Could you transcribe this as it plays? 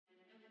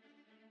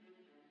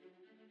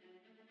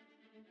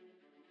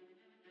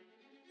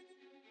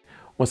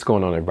What's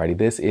going on, everybody?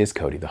 This is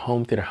Cody, the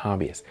home theater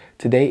hobbyist.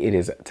 Today it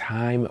is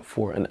time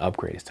for an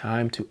upgrade. It's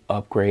time to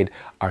upgrade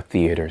our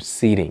theater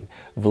seating.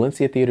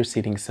 Valencia Theater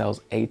Seating sells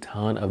a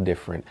ton of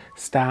different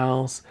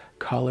styles,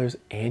 colors,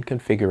 and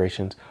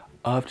configurations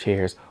of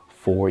chairs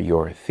for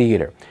your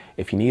theater.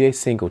 If you need a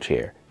single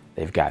chair,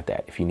 they've got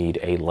that. If you need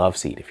a love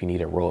seat, if you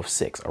need a row of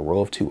 6, a row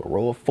of 2, a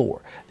row of 4,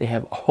 they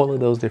have all of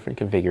those different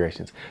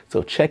configurations.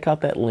 So check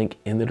out that link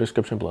in the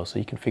description below so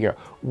you can figure out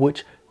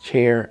which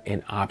chair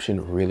and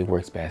option really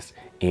works best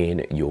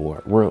in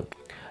your room.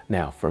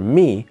 Now, for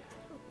me,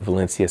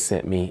 Valencia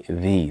sent me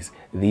these.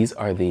 These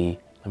are the,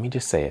 let me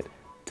just say it,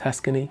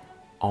 Tuscany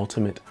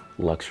Ultimate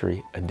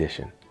Luxury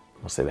Edition.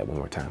 I'll say that one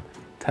more time.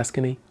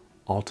 Tuscany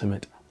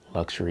Ultimate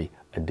Luxury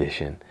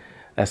Edition.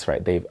 That's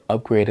right, they've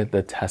upgraded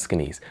the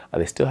Tuscanys.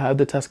 They still have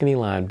the Tuscany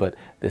line, but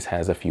this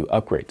has a few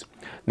upgrades.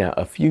 Now,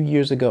 a few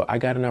years ago, I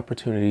got an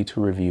opportunity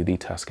to review the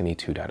Tuscany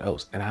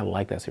 2.0s, and I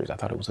like that series. I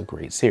thought it was a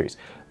great series,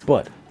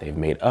 but they've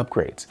made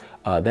upgrades.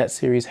 That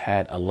series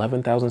had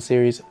 11,000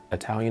 series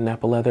Italian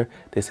Napa leather.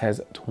 This has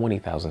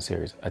 20,000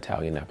 series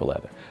Italian Napa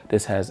leather.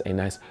 This has a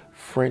nice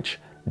French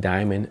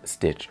diamond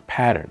stitch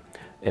pattern.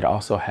 It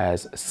also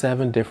has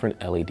 7 different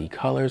LED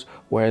colors,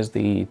 whereas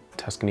the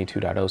Tuscany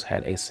 2.0s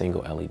had a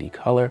single LED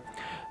color.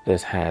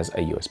 This has a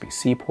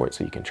USB-C port,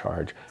 so you can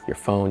charge your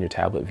phone, your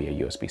tablet via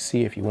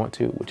USB-C if you want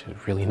to, which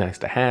is really nice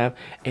to have.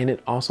 And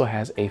it also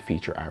has a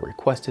feature I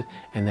requested,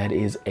 and that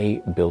is a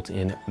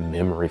built-in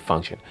memory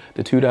function.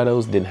 The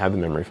 2.0s didn't have the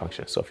memory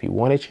function, so if you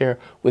want a chair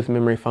with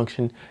memory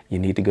function, you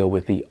need to go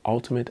with the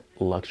Ultimate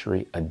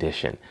Luxury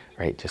Edition,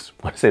 right? Just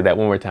want to say that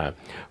one more time.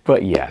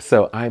 But yeah,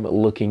 so I'm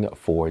looking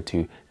forward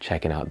to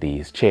checking out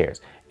these chairs.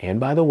 And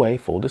by the way,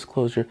 full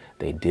disclosure,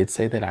 they did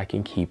say that I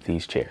can keep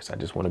these chairs. I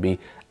just want to be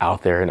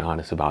out there and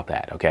honest about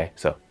that, okay?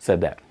 So,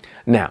 said that.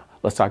 Now,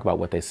 let's talk about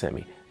what they sent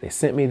me. They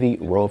sent me the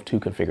row of 2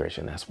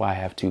 configuration. That's why I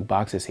have 2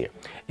 boxes here.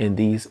 And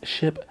these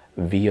ship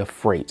via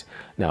freight.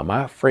 Now,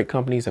 my freight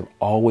companies have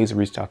always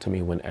reached out to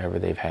me whenever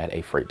they've had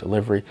a freight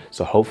delivery.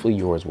 So hopefully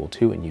yours will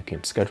too, and you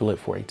can schedule it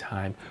for a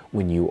time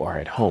when you are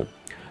at home.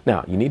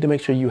 Now, you need to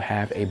make sure you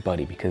have a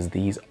buddy because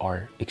these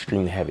are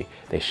extremely heavy.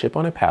 They ship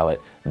on a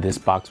pallet. This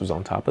box was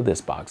on top of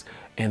this box,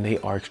 and they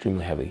are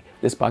extremely heavy.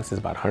 This box is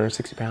about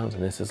 160 pounds,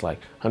 and this is like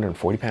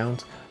 140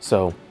 pounds.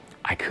 So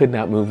I could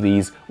not move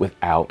these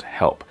without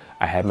help.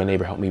 I had my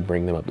neighbor help me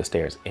bring them up the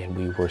stairs, and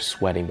we were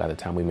sweating by the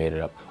time we made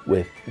it up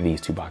with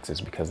these 2 boxes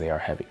because they are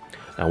heavy.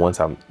 Now, once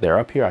they're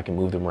up here, I can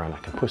move them around. I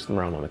can push them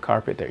around on the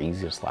carpet. They're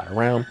easy to slide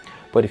around.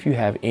 But if you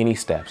have any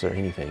steps or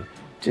anything,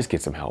 just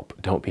get some help.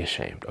 Don't be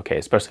ashamed, okay?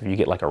 Especially if you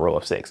get like a row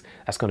of 6.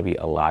 That's gonna be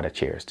a lot of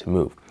chairs to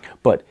move.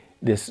 But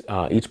this,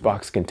 each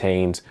box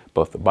contains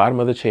both the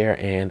bottom of the chair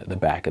and the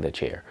back of the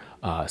chair.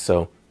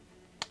 So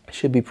it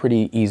should be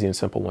pretty easy and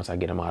simple once I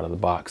get them out of the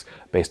box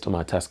based on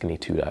my Tuscany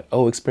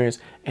 2.0 experience.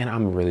 And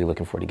I'm really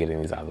looking forward to getting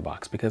these out of the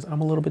box because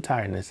I'm a little bit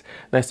tired and it's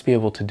nice to be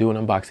able to do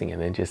an unboxing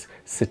and then just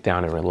sit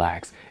down and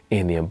relax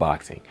in the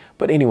unboxing.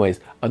 But anyways,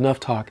 enough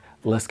talk.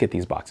 Let's get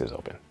these boxes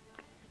open.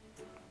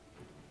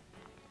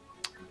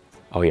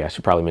 Oh yeah, I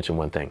should probably mention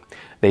one thing.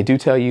 They do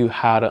tell you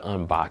how to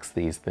unbox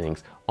these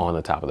things on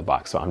the top of the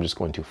box. So I'm just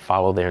going to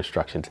follow their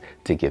instructions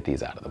to get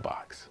these out of the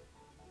box.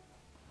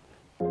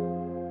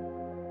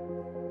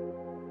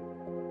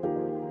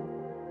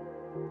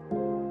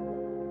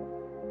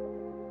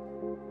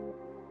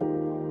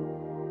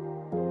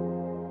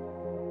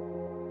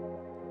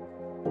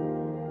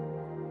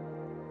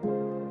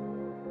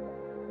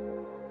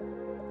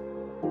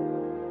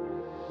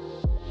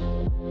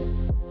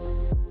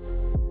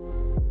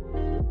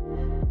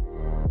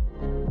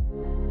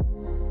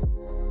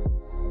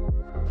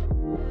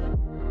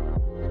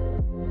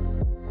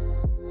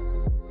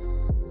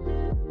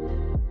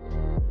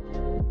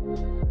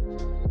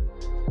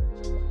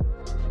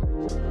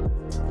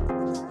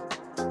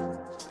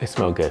 They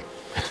smell good.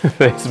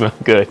 They smell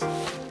good.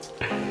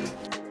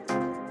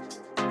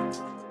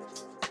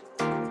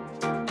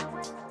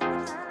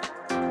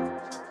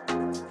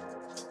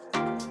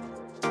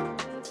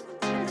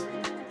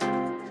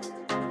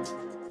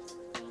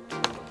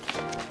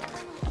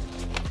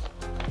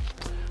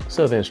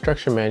 So the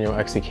instruction manual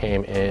actually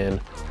came in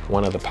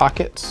one of the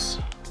pockets,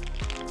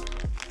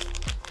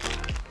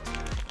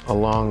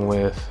 along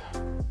with,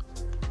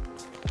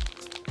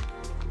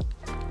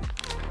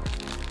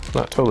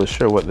 not totally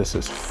sure what this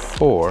is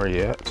for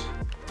yet.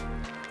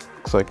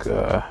 Looks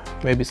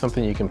like maybe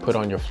something you can put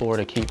on your floor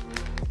to keep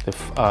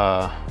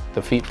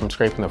the feet from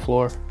scraping the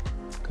floor,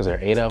 because there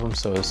are 8 of them.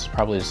 So this is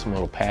probably just some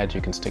little pads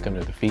you can stick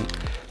under the feet.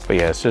 But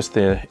yeah, it's just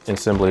the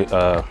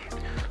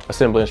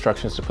assembly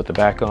instructions to put the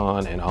back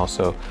on, and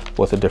also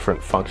what the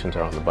different functions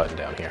are on the button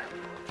down here.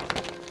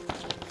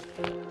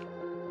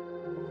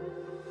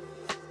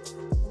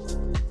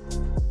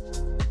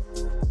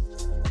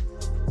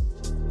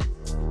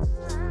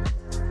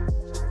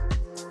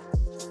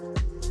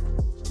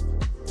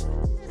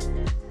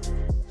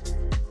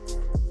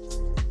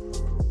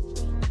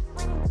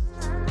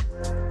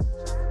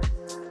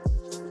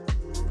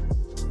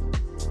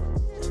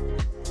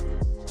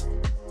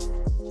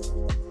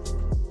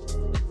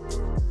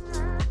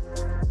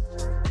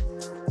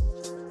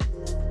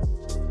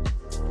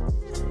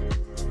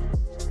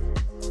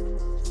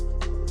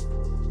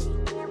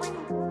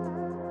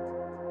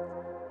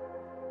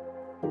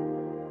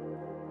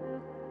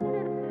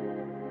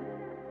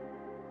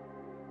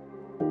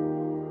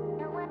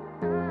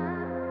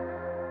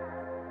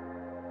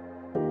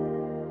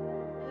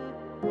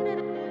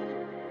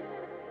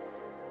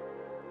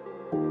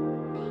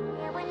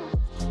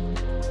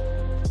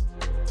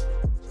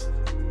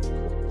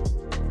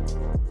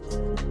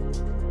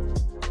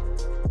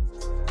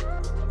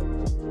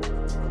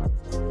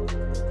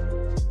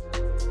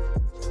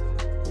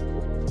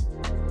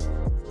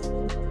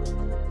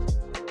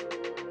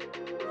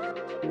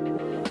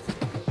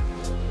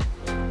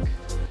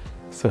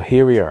 So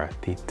here we are,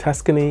 the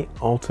Tuscany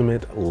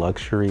Ultimate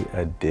Luxury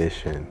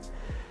Edition.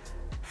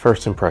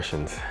 First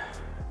impressions.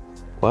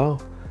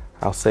 Well,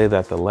 I'll say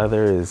that the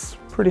leather is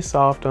pretty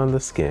soft on the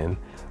skin.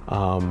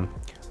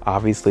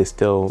 Obviously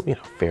still,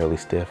 fairly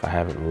stiff. I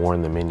haven't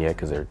worn them in yet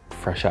because they're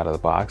fresh out of the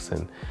box,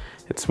 and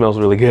it smells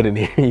really good in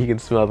here. You can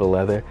smell the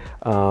leather.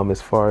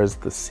 As far as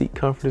the seat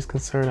comfort is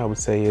concerned, I would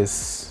say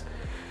is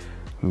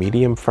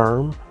medium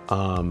firm.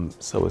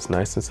 So it's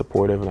nice and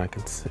supportive, and I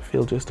can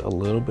feel just a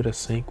little bit of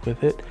sink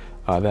with it.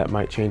 That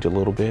might change a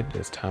little bit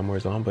as time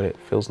wears on, but it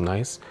feels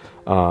nice.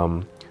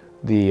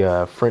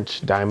 The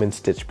French diamond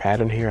stitch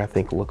pattern here I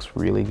think looks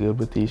really good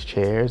with these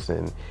chairs,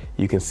 and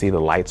you can see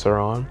the lights are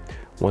on.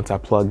 Once I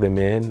plugged them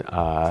in,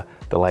 the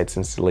lights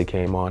instantly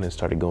came on and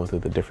started going through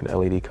the different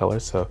LED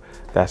colors, so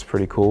that's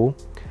pretty cool.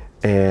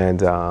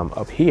 And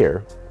up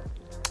here,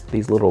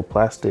 these little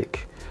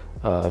plastic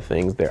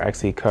things, they're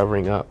actually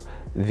covering up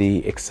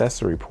the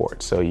accessory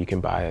port. So you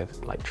can buy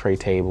like tray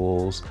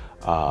tables,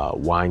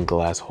 wine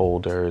glass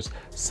holders,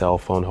 cell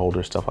phone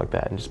holders, stuff like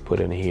that, and just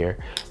put in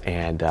here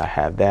and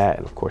have that.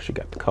 And of course you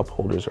got the cup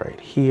holders right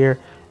here.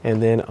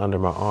 And then under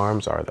my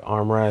arms are the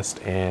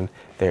armrest, and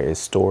there is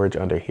storage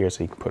under here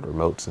so you can put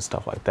remotes and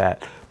stuff like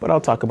that. But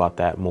I'll talk about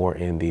that more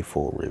in the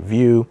full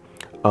review.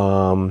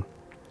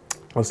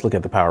 Let's look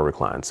at the power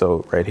recline.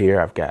 So right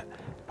here I've got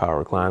power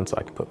recline so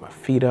I can put my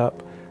feet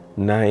up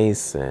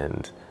nice,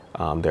 and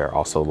there are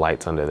also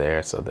lights under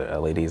there, so the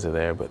LEDs are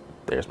there, but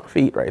there's my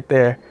feet right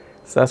there.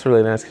 So that's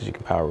really nice because you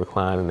can power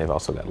recline, and they've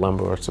also got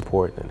lumbar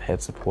support and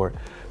head support.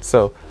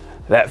 So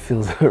that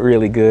feels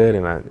really good,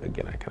 and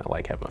again, I kind of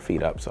like having my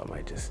feet up, so I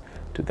might just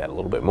do that a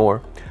little bit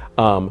more.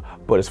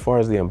 But as far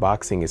as the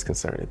unboxing is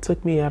concerned, it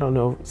took me, I don't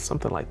know,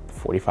 something like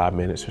 45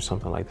 minutes or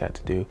something like that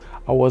to do.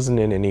 I wasn't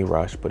in any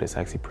rush, but it's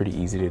actually pretty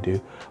easy to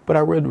do. But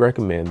I would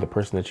recommend the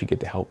person that you get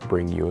to help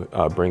bring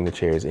the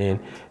chairs in,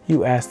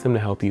 you ask them to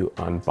help you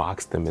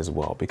unbox them as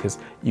well, because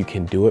you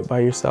can do it by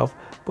yourself,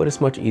 but it's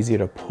much easier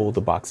to pull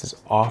the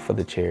boxes off of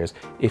the chairs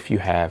if you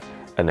have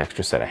an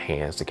extra set of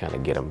hands to kind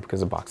of get them,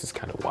 because the box is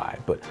kind of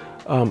wide. But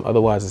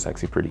otherwise it's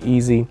actually pretty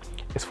easy.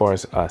 As far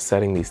as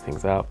setting these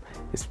things up,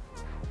 it's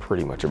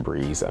pretty much a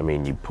breeze. I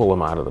mean, you pull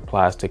them out of the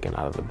plastic and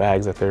out of the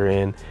bags that they're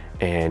in,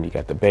 and you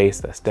got the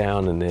base that's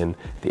down, and then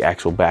the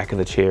actual back of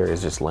the chair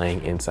is just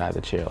laying inside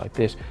the chair like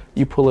this.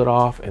 You pull it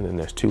off, and then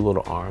there's two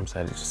little arms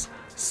that it just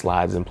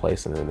slides in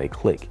place, and then they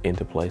click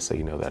into place so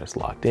you know that it's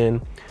locked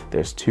in.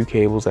 There's two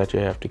cables that you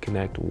have to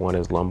connect. One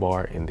is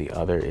lumbar and the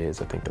other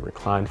is, I think, the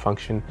recline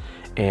function,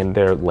 and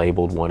they're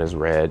labeled. One is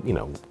red,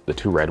 the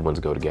two red ones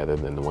go together,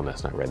 and then the one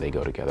that's not red, they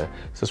go together.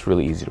 So it's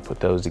really easy to put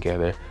those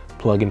together,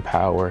 plug in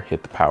power,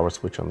 hit the power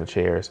switch on the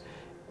chairs,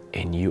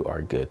 and you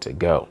are good to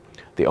go.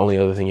 The only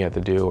other thing you have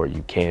to do, or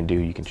you can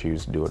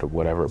choose to do it or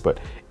whatever, but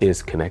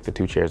is connect the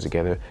two chairs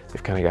together.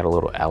 They've kind of got a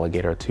little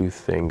alligator tooth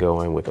thing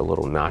going with a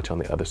little notch on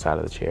the other side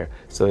of the chair.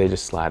 So they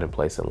just slide in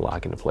place and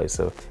lock into place.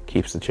 So it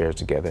keeps the chairs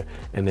together.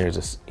 And there's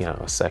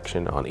a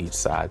section on each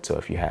side. So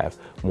if you have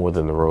more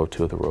than the row of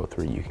two or the row of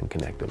three, you can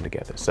connect them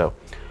together. So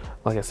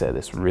like I said,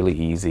 it's really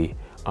easy.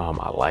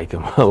 I like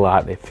them a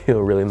lot. They feel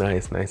really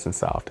nice and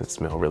soft, and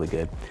smell really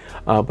good.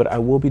 But I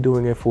will be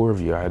doing a full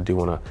review. I do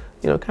want to,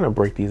 kind of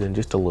break these in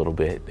just a little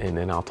bit, and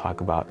then I'll talk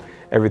about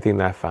everything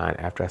that I find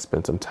after I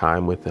spend some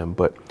time with them.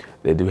 But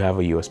they do have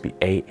a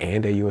USB-A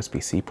and a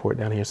USB-C port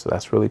down here, so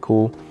that's really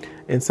cool.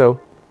 And so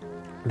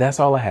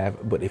that's all I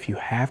have. But if you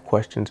have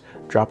questions,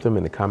 drop them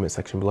in the comment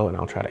section below, and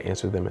I'll try to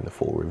answer them in the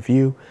full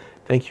review.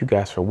 Thank you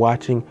guys for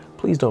watching.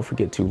 Please don't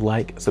forget to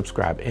like,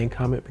 subscribe, and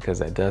comment, because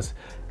that does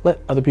let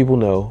other people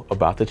know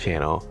about the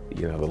channel.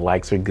 The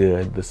likes are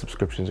good, the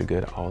subscriptions are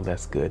good, all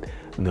that's good.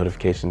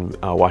 Notification,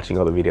 watching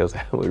all the videos,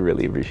 I would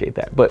really appreciate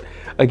that. But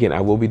again,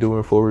 I will be doing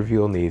a full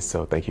review on these,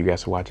 so thank you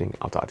guys for watching.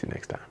 I'll talk to you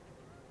next time.